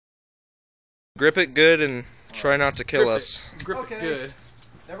Grip it good and try not to kill us. Grip it good.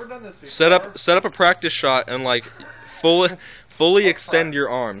 Never done this before. Set up a practice shot and like fully extend your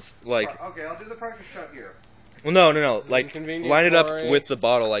arms. Like Okay, I'll do the practice shot here. well, no. Like Inconvenient line it up for it. with the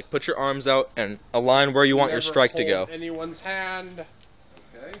bottle. Like put your arms out and align where you want your Never strike to go. hold anyone's hand.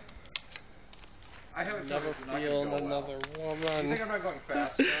 Okay. I haven't Never this is not gonna feel go another well. You woman. think I'm not going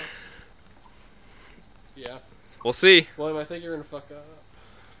fast enough? Yeah. We'll see. William, I think you're gonna fuck up.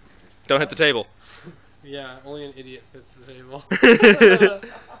 Don't hit the table. Yeah, only an idiot fits the table.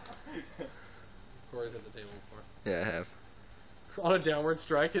 Corey's hit the table before. Yeah, I have. On a downward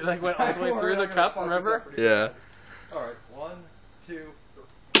strike, it like went all the way through the cup, remember? Yeah. Alright, 1, 2,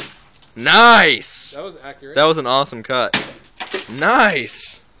 Nice! That was accurate. That was an awesome cut.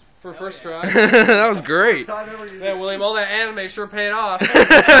 Nice! For first try. That was great. time ever you Yeah, William, all that anime sure paid off.